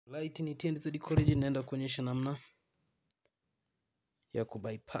Light ni TNZ College, naenda kuonyesha namna ya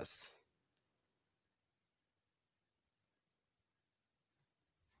kubypass.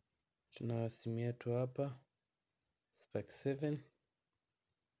 Tuna simu yetu hapa Spack 7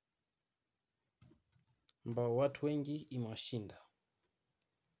 ambao watu wengi imewashinda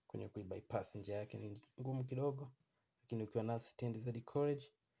kwenye kubypass. Njia yake ni ngumu kidogo, lakini ukiwa nasi TNZ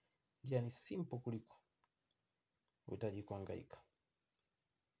College njia ni simple kuliko uhitaji kuhangaika.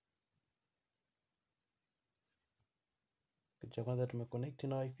 Kitu cha kwanza tumeconnect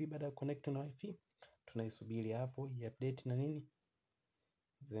na wifi. Baada ya connect na wifi tunaisubiri hapo i-update na nini,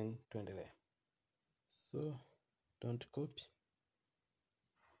 then tuendelee. So don't copy,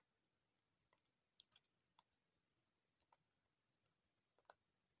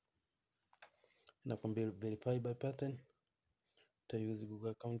 nakwambia verify by pattern, ta use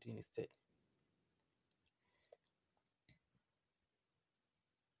Google account instead.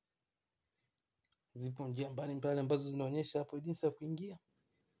 Zipo njia mbalimbali ambazo zinaonyesha hapo jinsi ya kuingia,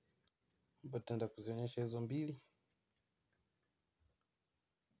 ambapo tutaenda kuzionyesha hizo mbili.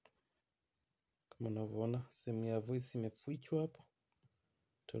 Kama unavyoona sehemu ya voice imefichwa hapo,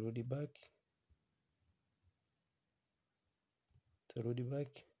 tarudi back, tarudi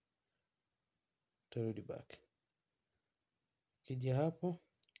back, tarudi back. Kija hapo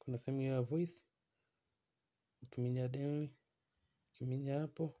kuna sehemu ya voice, ukiminya down, ukiminya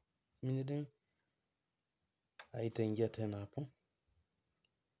hapo, ukiminya down, haitaingia tena hapo.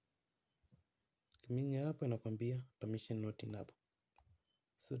 Ukiminya hapo inakwambia permission not enabled,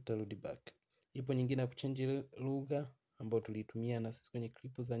 so tarudi back. Ipo nyingine ya kuchange lugha ambayo tulitumia na sisi kwenye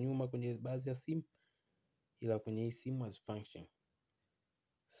clip za nyuma kwenye baadhi ya simu, ila kwenye hii simu as function.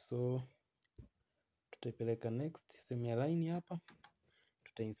 So tutaipeleka next sehemu ya line hapa,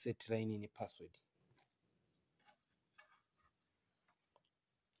 tuta insert line ni password.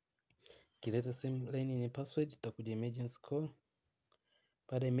 Kileta sehemu line ni password, tutakuja emergency call.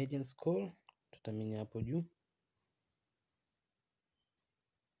 Baada ya emergency call tutaminya hapo juu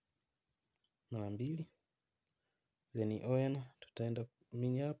mara mbili, then on tutaenda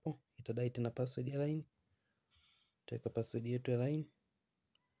kuminya hapo, itadai tena password ya line, tutaweka password yetu ya line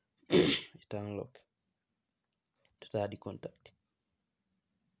ita unlock, tuta add contact.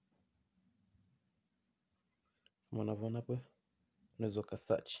 Kama unavyoona hapo, unaweza ka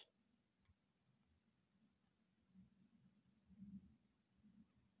search.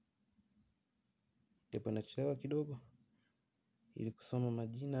 Ndipo nachelewa kidogo ili kusoma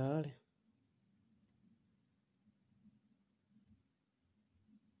majina yale.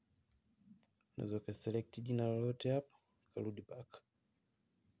 Unaweza ka select jina lolote hapo, karudi back,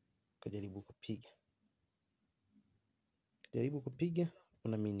 kajaribu kupiga. Kajaribu kupiga,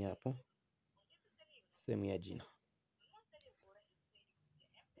 unaminya hapo sehemu ya jina,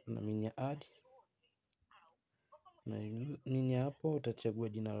 unaminya add, unaminya hapo utachagua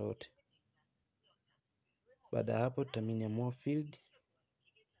jina lolote. Baada hapo tutaminya more field,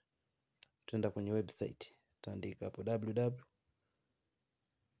 tutaenda kwenye website, tutaandika hapo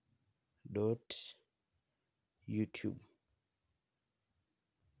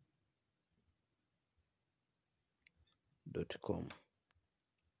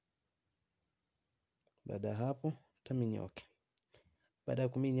Baada hapo tutaminya okay. Baada ya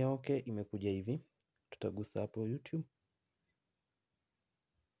kuminya okay, imekuja hivi, tutagusa hapo YouTube.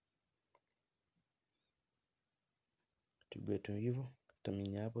 YouTube yetu hivyo,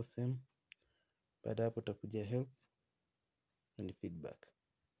 tutaminya hapo same. Baada hapo tutakuja help and feedback.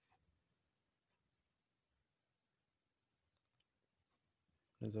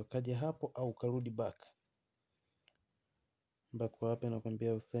 Unaweza kaja hapo au karudi back, ambako hapa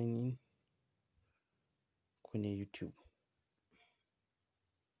nakwambia usign in kwenye YouTube.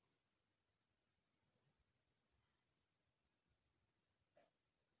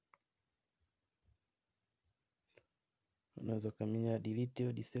 Unaweza kaminya delete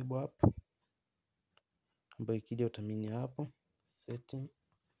au disable app, ambayo ikija utaminya hapo setting,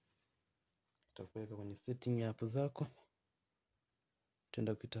 utakuweka kwenye setting ya app zako,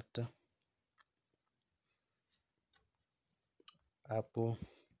 tenda ukitafuta hapo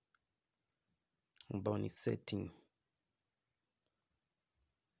ambao ni setting.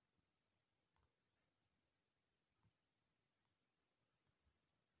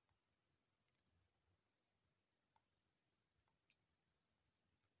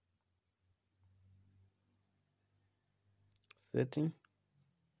 Setting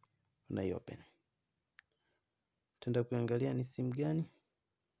una open, tenda kuangalia ni simu gani.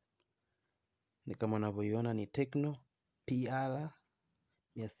 Ni kama unavyoiona ni Tecno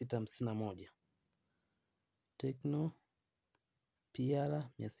PR651. Tecno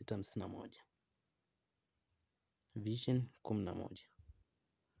PR651 Vision 11.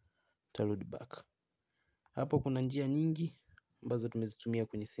 Tarudi back. Hapo kuna njia nyingi ambazo tumezitumia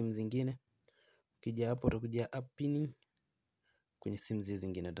kwenye simu zingine. Ukija hapo utakuja app pinning kwenye simu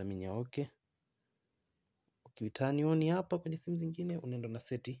zingine, utaminya okay. Ukiturn on hapa kwenye simu zingine unaenda na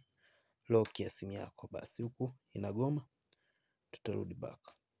seti lock ya simu yako, basi huku inagoma. Tutarudi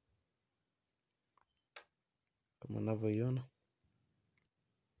back kama unavyoiona,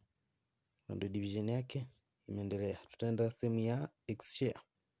 ndio division yake imeendelea. Tutaenda sehemu ya Xshare.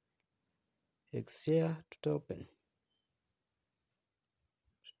 Xshare tuta open,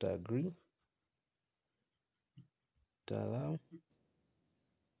 tuta agree, tuta allow,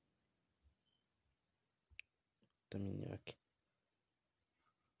 tamini yake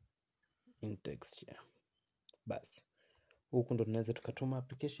into Xshare. Basi huku ndo tunaweza tukatuma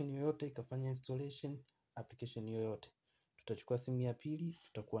application yoyote ikafanya installation application yoyote. Tutachukua simu ya pili,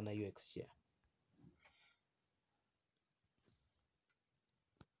 tutakuwa na hiyo Xshare.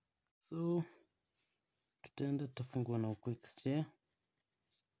 So tutaenda tutafungua na huko Xshare,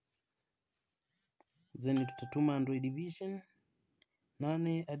 then tutatuma Android Vision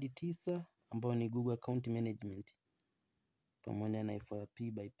 8 hadi 9 ambao ni Google Account Management pamoja na FRP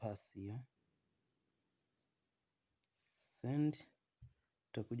bypass hiyo. Send.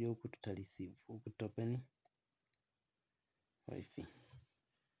 Tutakuja huku tuta receive, huku tutapeni wifi.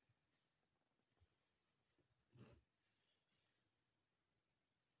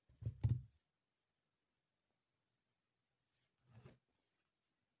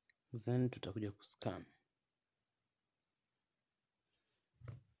 Then tutakuja kuscan.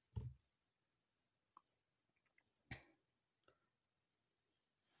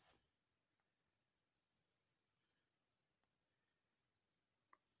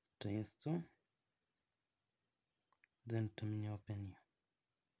 Install. Then tutaminya open hiyo.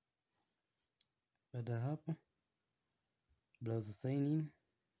 Baada hapo browser sign in.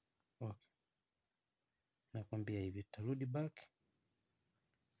 Okay. Nakwambia hivi, tutarudi back,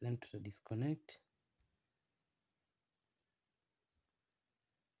 then tuta disconnect,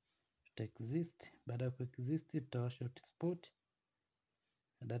 tuta exist. Baada ya kuexist tutawasha hotspot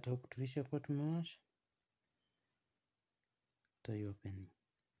na data huku tulishakuwa tumewasha, tuta open.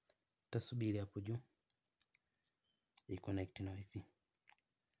 Tutasubiri hapo juu i-connect na wifi.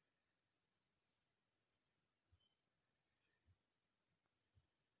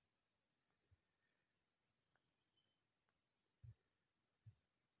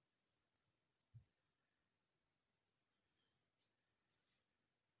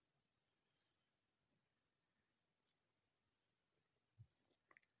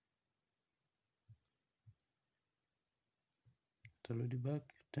 Tutarudi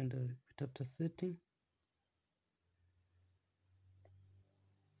back, tutaenda kutafuta setting,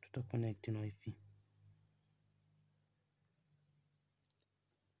 tuta connect na wifi.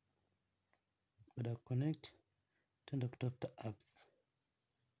 Baada ya connect tutaenda kutafuta apps.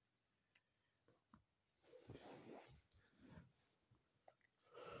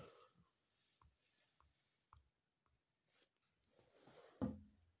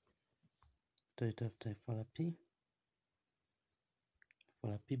 Tutaitafuta FRP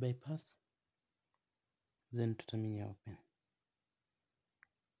bypass, then tutaminya open,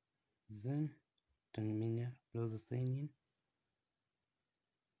 then tutaminya browser sign in.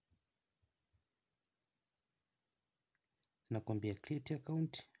 Nakwambia create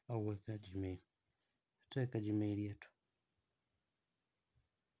account au weka Gmail. Tutaweka Gmail yetu.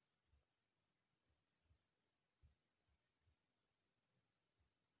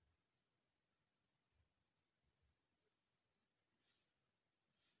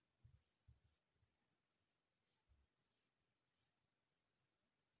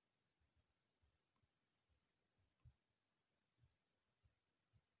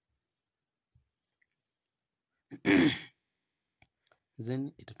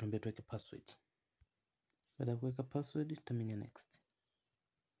 Then itatuambia tuweke password. Baada ya kuweka password tutaminya next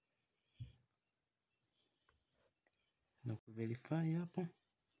na kuverify. Hapo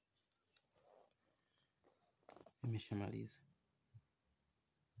nimeshamaliza.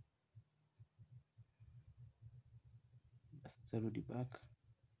 Basi tarudi back,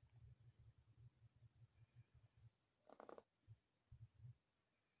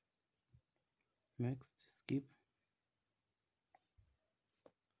 next, skip,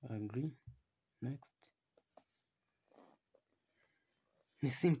 agree, next.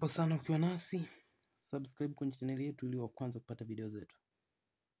 Ni simple sana. Ukiwa nasi subscribe kwenye channel yetu ili wa kwanza kupata video zetu.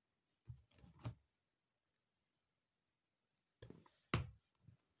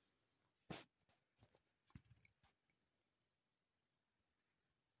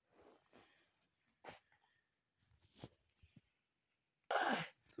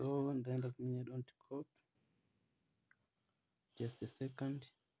 So ndaenda kwenye don't copy, just a second,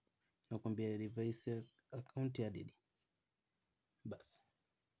 nakwambia device account added. Basi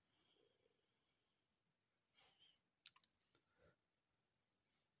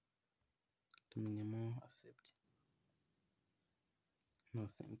tumenyama accept. No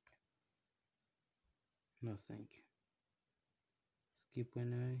thank you. No thank you. Skip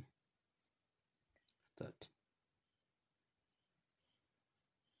anyway. Start.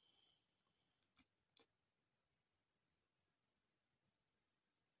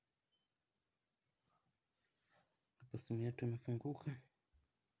 Hapo simu yetu imefunguka.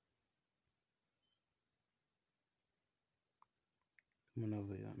 Kama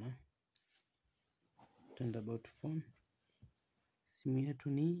unavyoona. Turn about phone. Simu yetu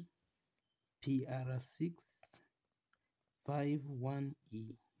ni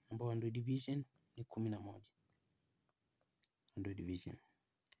PR651E ambayo Andoid version ni 11. Andoid version.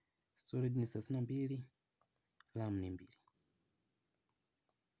 Storage ni 32, RAM ni 2.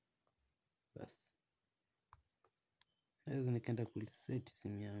 Basi. Naweza nikaenda kureset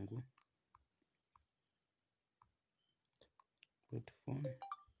simu yangu. Put phone.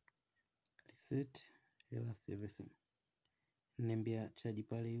 Reset. Erase everything. Niambia charge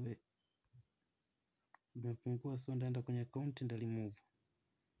pale iwe imepungua, so ndaenda kwenye account nda remove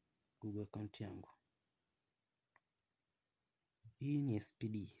Google account yangu. Hii ni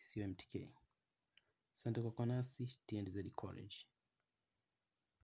SPD sio MTK. Asante kwa kuwa nasi, TNZ College.